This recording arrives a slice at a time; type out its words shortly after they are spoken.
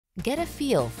Get a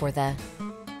feel for the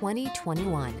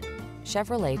 2021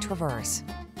 Chevrolet Traverse.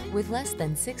 With less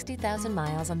than 60,000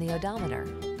 miles on the odometer,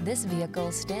 this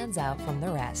vehicle stands out from the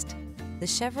rest. The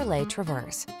Chevrolet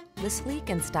Traverse, the sleek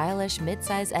and stylish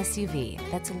midsize SUV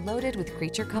that's loaded with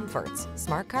creature comforts,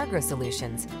 smart cargo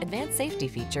solutions, advanced safety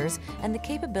features, and the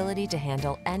capability to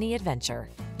handle any adventure.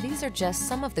 These are just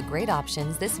some of the great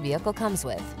options this vehicle comes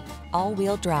with: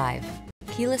 all-wheel drive,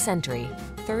 keyless entry,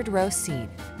 third row seat,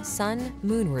 sun,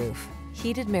 moonroof,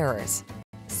 heated mirrors,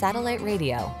 satellite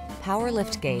radio, power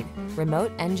liftgate,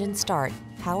 remote engine start,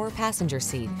 power passenger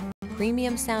seat,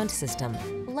 premium sound system.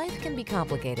 Life can be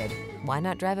complicated. Why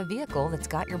not drive a vehicle that's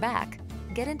got your back?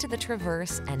 Get into the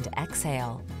Traverse and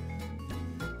exhale.